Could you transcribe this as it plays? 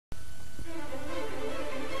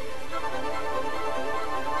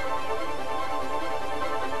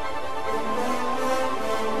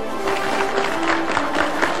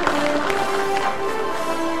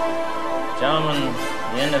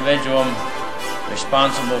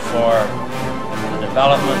responsible for the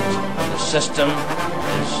development of the system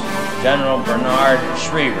is General Bernard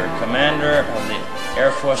Schriever, Commander of the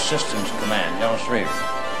Air Force Systems Command, General Schriever.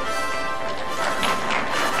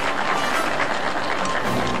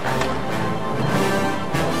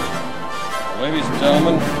 Ladies and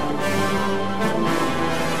gentlemen,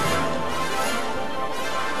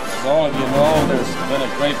 as all of you know, there's been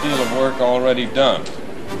a great deal of work already done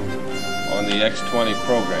on the X-20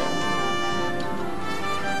 program.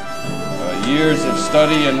 Years of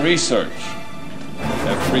study and research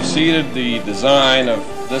have preceded the design of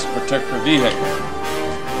this particular vehicle.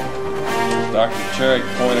 As Dr. Cherrick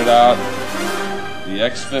pointed out, the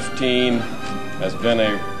X-15 has been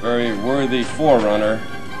a very worthy forerunner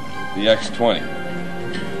of the X-20.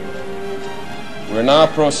 We're now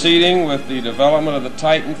proceeding with the development of the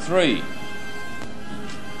Titan III,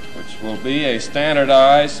 which will be a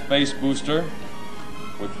standardized space booster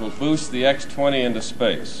which will boost the X-20 into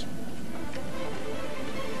space.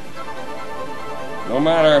 No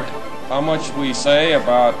matter how much we say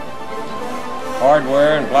about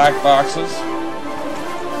hardware and black boxes,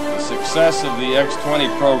 the success of the X-20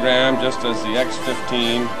 program, just as the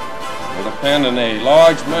X-15, will depend in a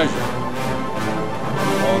large measure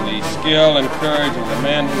on the skill and courage of the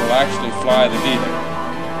men who will actually fly the vehicle.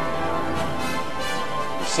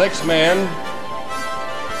 The 6 men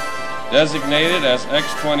designated as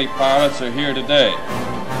X-20 pilots are here today.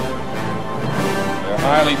 They're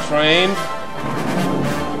highly trained,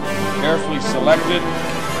 carefully selected,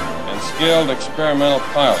 and skilled experimental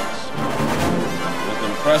pilots with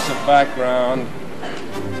impressive background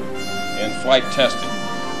in flight testing.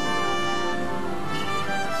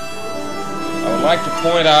 I would like to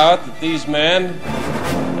point out that these men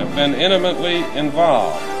have been intimately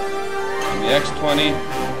involved in the X-20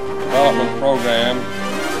 development program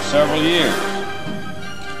for several years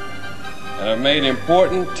and have made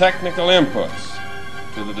important technical inputs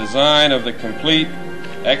to the design of the complete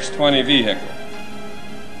X-20 vehicle.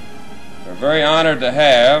 We're very honored to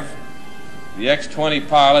have the X-20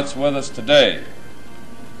 pilots with us today.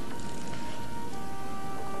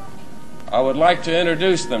 I would like to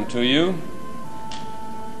introduce them to you,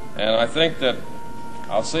 and I think that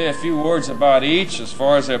I'll say a few words about each as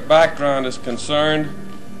far as their background is concerned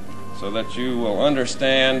so that you will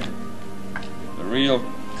understand the real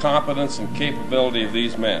competence and capability of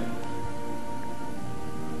these men.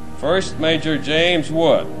 First, Major James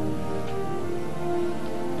Wood.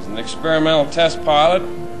 He's an experimental test pilot,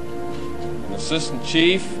 an assistant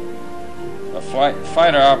chief of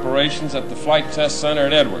fighter operations at the Flight Test Center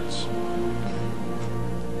at Edwards.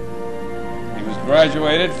 He was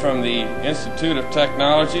graduated from the Institute of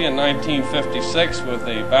Technology in 1956 with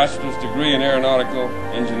a bachelor's degree in aeronautical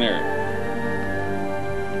engineering.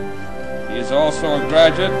 He is also a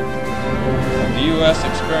graduate of the U.S.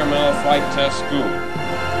 Experimental Flight Test School.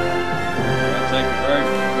 I take a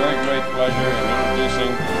very great pleasure in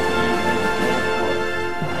introducing James Wood.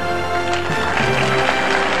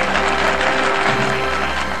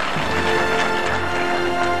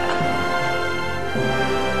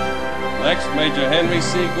 Next, Major Henry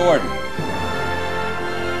C. Gordon.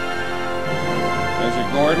 Major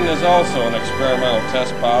Gordon is also an experimental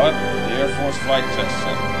test pilot at the Air Force Flight Test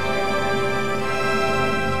Center.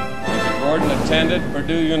 Major Gordon attended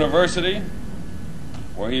Purdue University,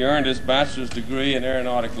 where he earned his bachelor's degree in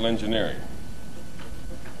aeronautical engineering.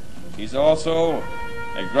 He's also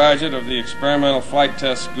a graduate of the Experimental Flight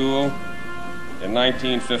Test School in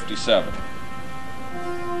 1957.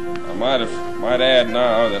 I might add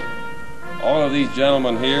now that all of these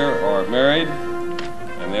gentlemen here are married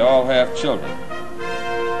and they all have children.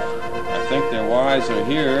 I think their wives are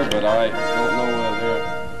here, but I don't know whether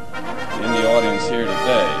they're in the audience here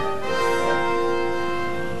today.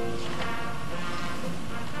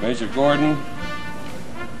 Major Gordon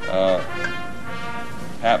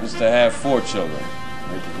happens to have 4 children.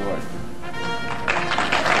 Major Gordon.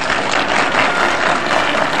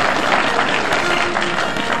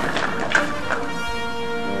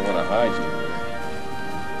 I don't want to hide you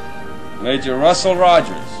here. Major Russell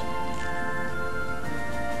Rogers.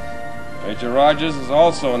 Major Rogers is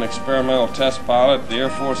also an experimental test pilot at the Air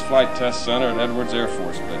Force Flight Test Center at Edwards Air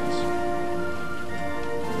Force Base.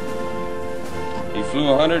 He flew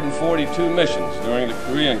 142 missions during the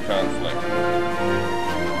Korean conflict.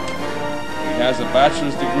 He has a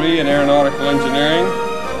bachelor's degree in aeronautical engineering,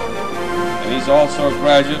 and he's also a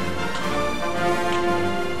graduate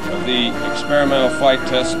of the Experimental Flight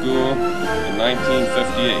Test School in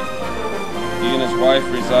 1958. He and his wife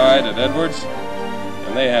reside at Edwards,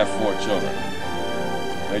 and they have 4 children.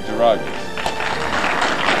 Major Rogers.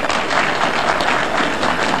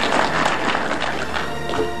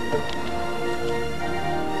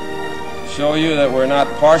 show you that we're not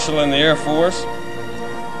partial in the Air Force,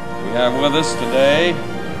 we have with us today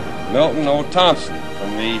Milton Thompson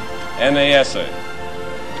from the NASA.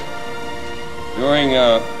 During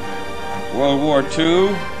World War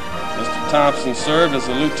II, Mr. Thompson served as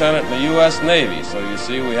a lieutenant in the U.S. Navy, so you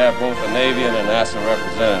see we have both a Navy and a NASA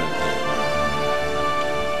representative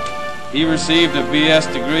here. He received a B.S.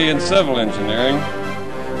 degree in civil engineering,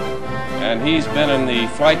 and he's been in the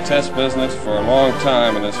flight test business for a long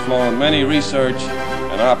time and has flown many research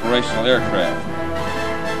and operational aircraft.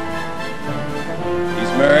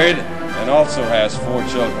 He's married and also has 4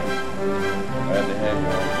 children. Glad to have you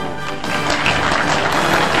on.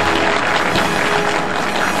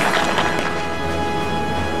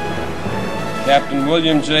 Captain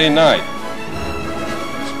William J. Knight,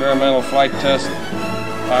 experimental flight test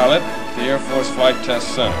pilot at the Air Force Flight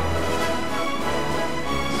Test Center.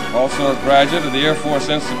 Also a graduate of the Air Force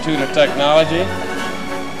Institute of Technology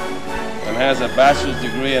and has a bachelor's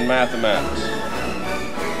degree in mathematics.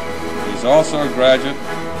 He's also a graduate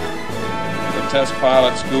of the Test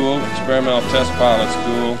Pilot School, Experimental Test Pilot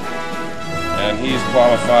School, and he's a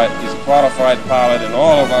qualified pilot in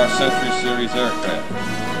all of our Century Series aircraft.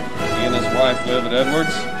 He and his wife live at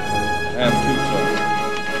Edwards and have 2 children.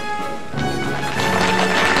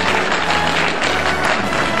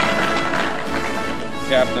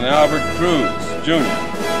 Captain Albert Cruz, Jr.,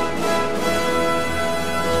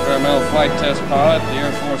 experimental flight test pilot at the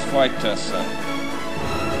Air Force Flight Test Center.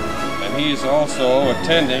 And he is also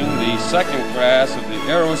attending the 2nd class of the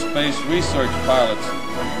Aerospace Research Pilots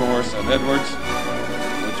course at Edwards,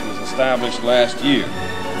 which was established last year.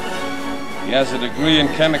 He has a degree in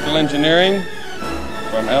chemical engineering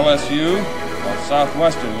from LSU, or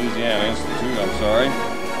Southwestern Louisiana Institute,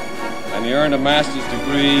 and he earned a master's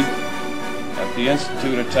degree at the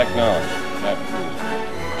Institute of Technology.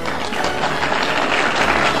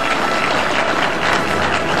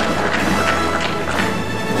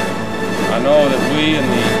 I know that we in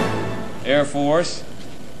the Air Force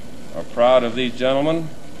are proud of these gentlemen.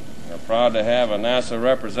 We're proud to have a NASA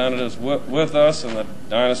representative with us in the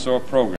DynaSoar program.